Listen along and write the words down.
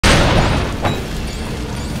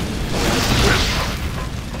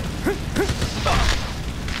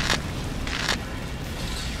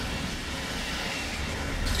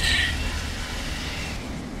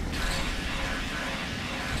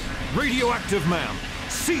Radioactive man,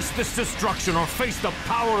 cease this destruction or face the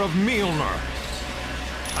power of Mjolnir.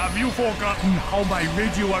 Have you forgotten how my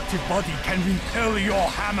radioactive body can repel your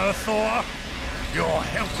hammer, Thor? You're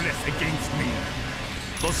helpless against me.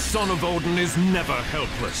 The son of Odin is never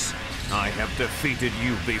helpless. I have defeated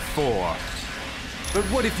you before. But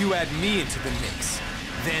what if you add me into the mix?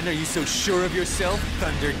 Then are you so sure of yourself,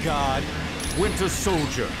 Thunder God? Winter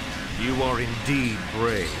Soldier, you are indeed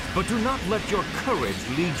brave, but do not let your courage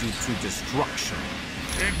lead you to destruction.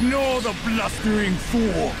 Ignore the blustering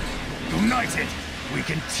fool. United, we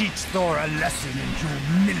can teach Thor a lesson in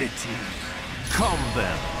humility. Come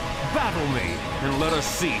then, battle me, and let us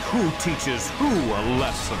see who teaches who a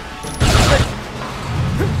lesson.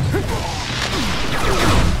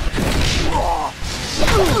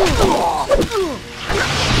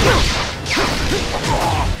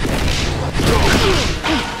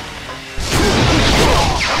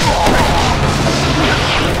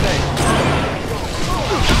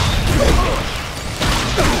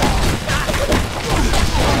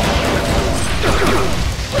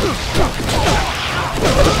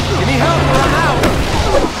 Give me help or I'm out!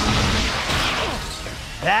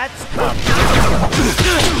 That's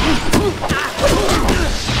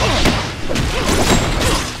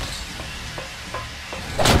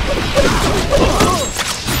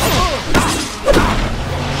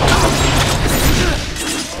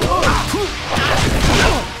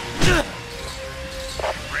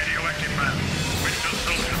Radioactive man, Winter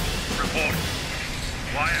Soldier, report.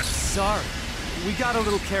 Quiet. Sorry, we got a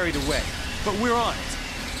little carried away, but we're on it.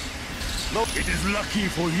 It is lucky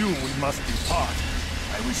for you we must depart.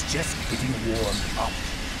 I was just getting warmed up.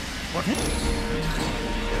 What?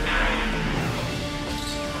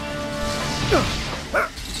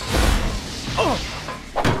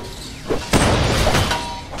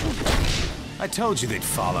 I told you they'd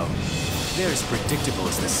follow. They're as predictable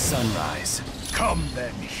as the sunrise. Come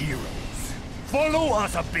then, heroes. Follow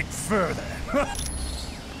us a bit further.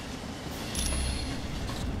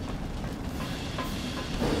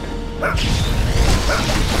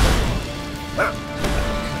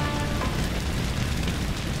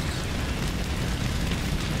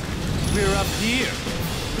 We're up here.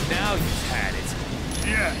 Now you've had it.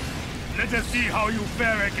 Yes. Let us see how you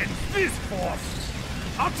fare against this force.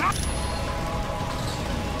 Attack!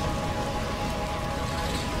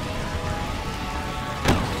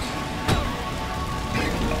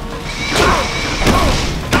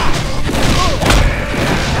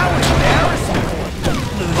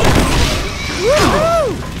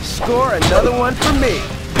 Score another one for me.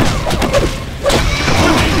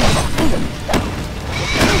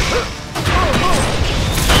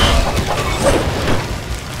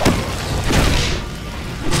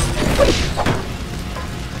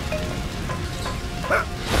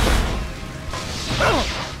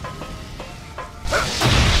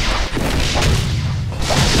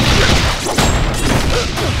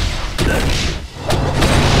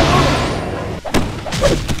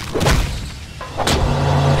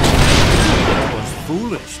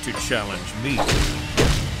 Foolish to challenge me.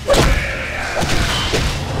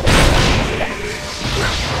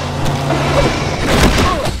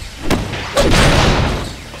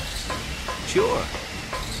 Sure.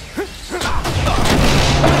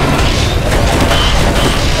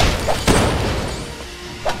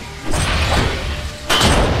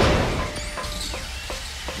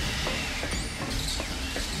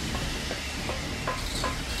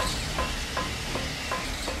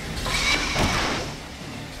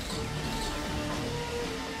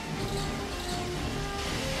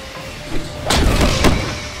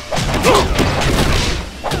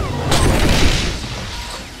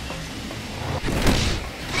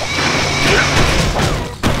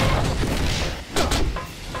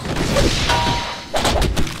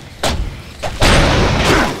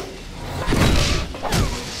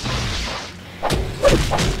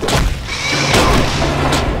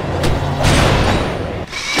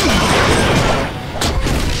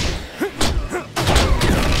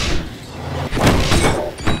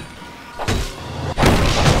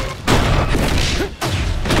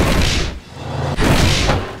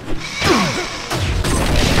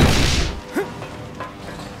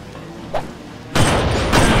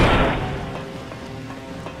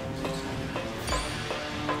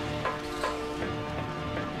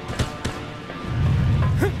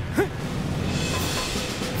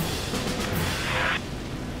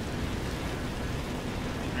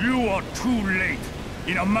 You are too late.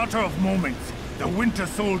 In a matter of moments, the Winter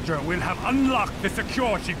Soldier will have unlocked the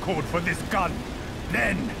security code for this gun.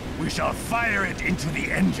 Then, we shall fire it into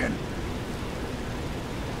the engine.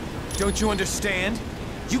 Don't you understand?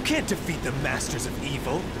 You can't defeat the Masters of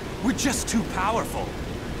Evil. We're just too powerful.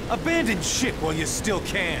 Abandon ship while you still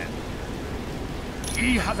can.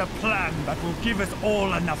 He has a plan that will give us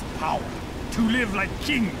all enough power to live like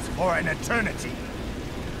kings for an eternity.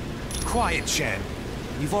 Quiet, Chen.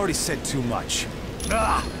 You've already said too much.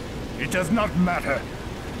 Ah! It does not matter.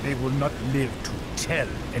 They will not live to tell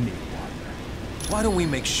anyone. Why don't we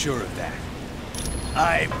make sure of that?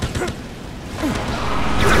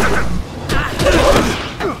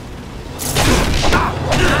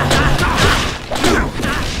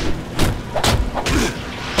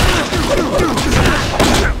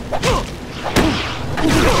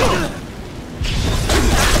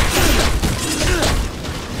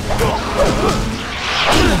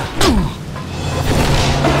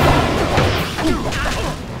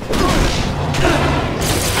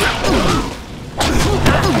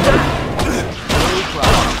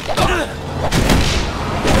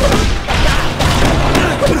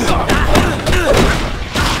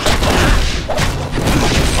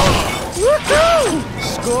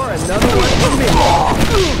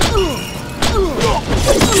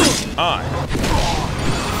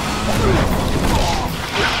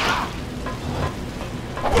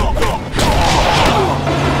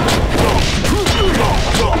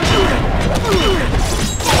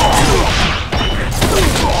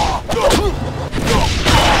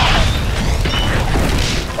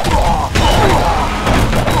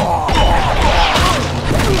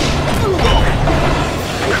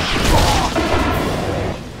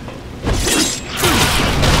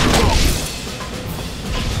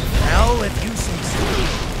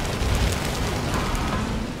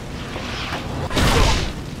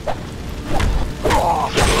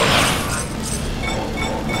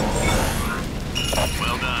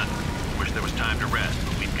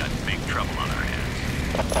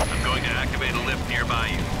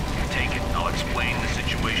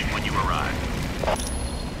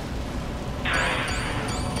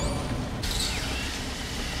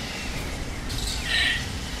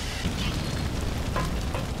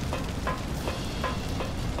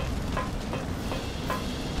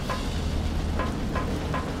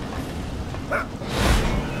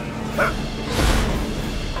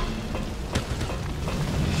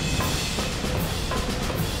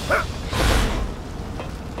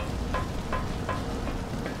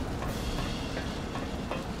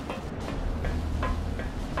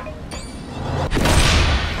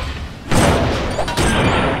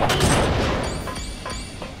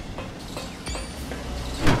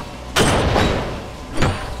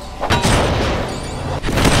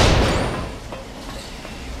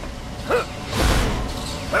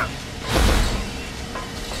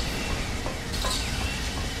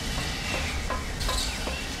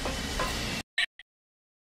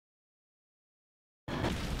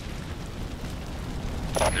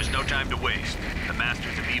 There's no time to waste. The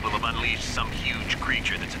Masters of Evil have unleashed some huge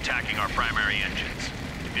creature that's attacking our primary engines.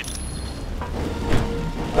 If it...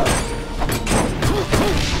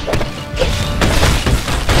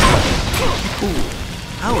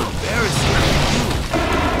 How embarrassing are you?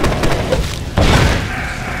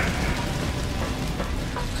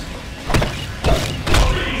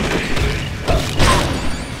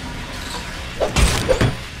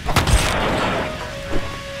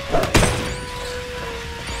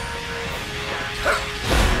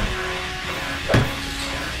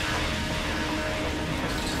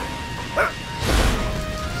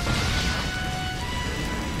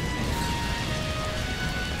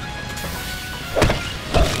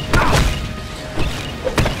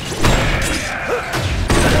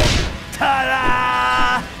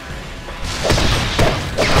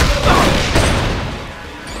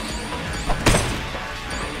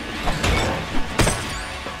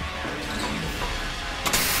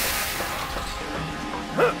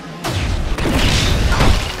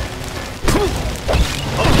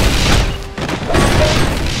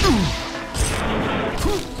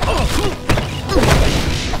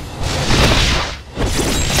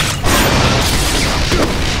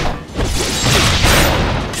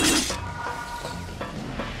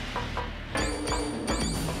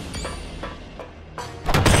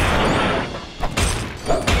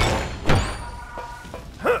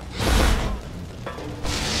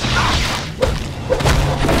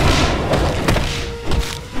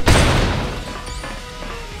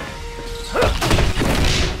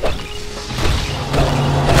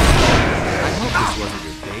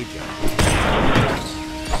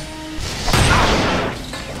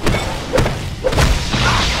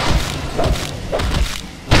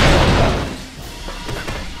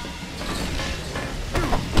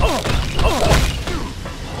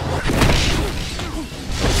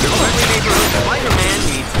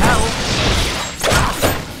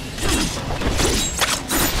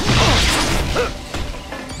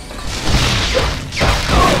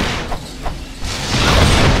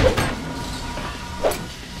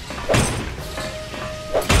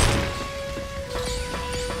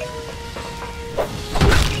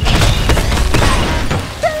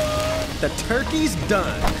 turkey's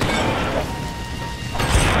done.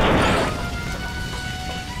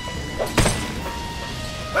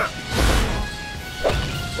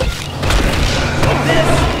 This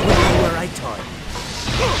will be where I target.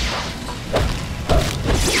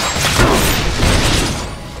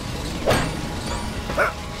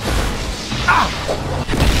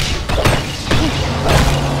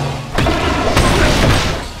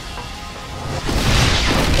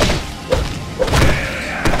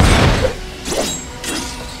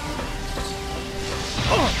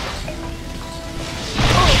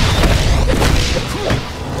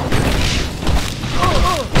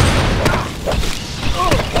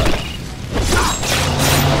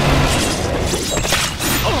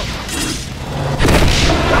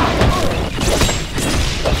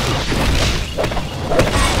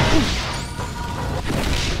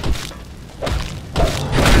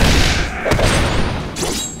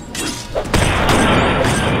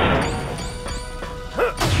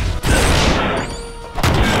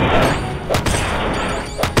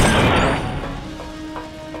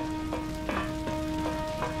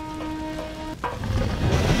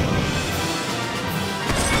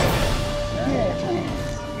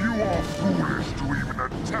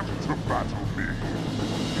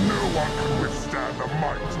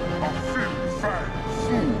 Fang,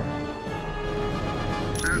 Foom.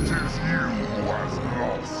 It is you who has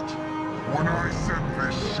lost. When I send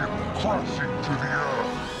this ship crashing to the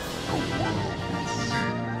earth, the world will see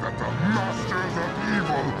that the masters of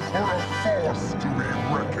evil are a force to be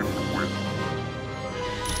reckoned with.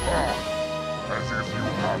 Ah, as if you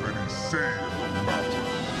have any say in the matter.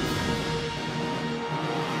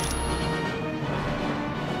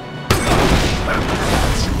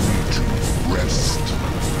 You need to rest.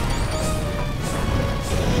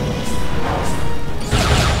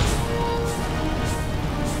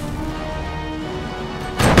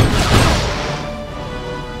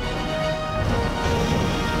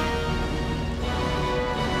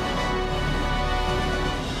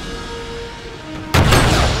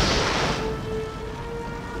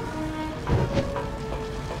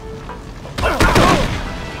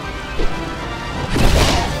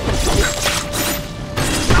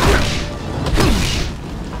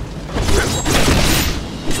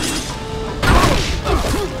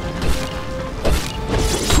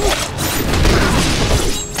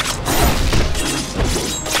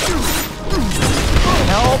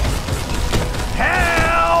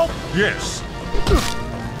 Yes.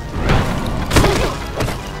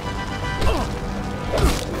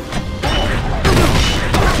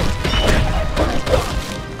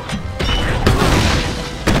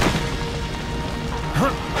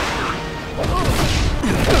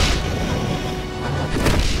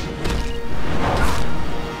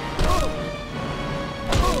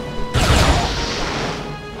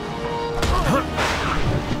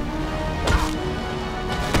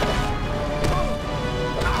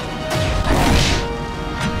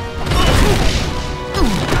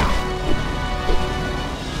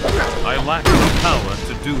 I lack the power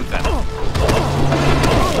to do that.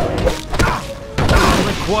 I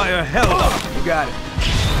require help. You got it.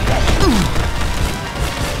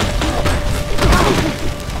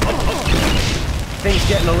 Things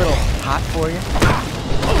getting a little hot for you?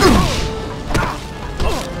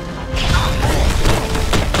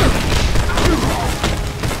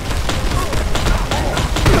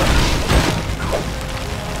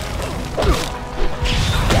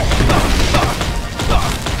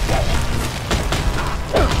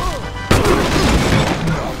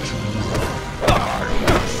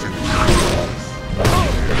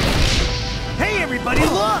 Everybody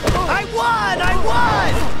look! I won! I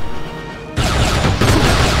won!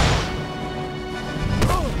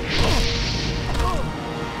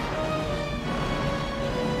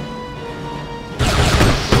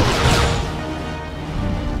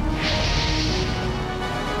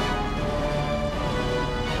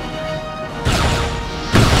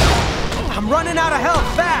 I'm running out of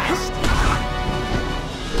health fast!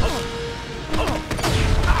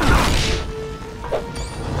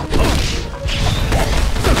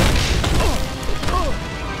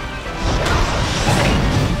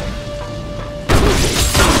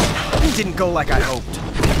 Didn't go like I hoped.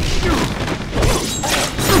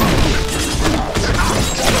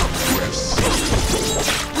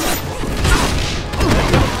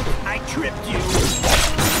 I tripped you.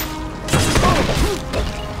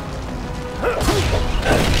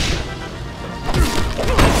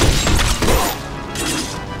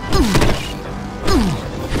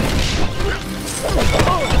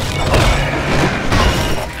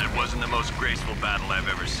 That wasn't the most graceful battle I've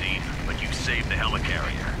ever seen, but you saved the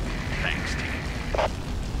helicarrier. Thanks, team.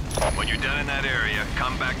 When you're done in that area,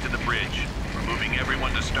 come back to the bridge. We're moving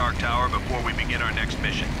everyone to Star Tower before we begin our next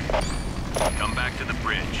mission. Come back to the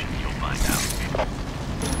bridge, you'll find out.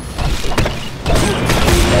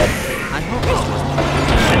 I hope this was...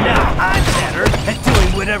 And now I'm better at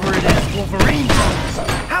doing whatever it is Wolverine does.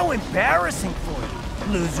 How embarrassing for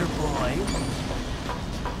you, loser boy.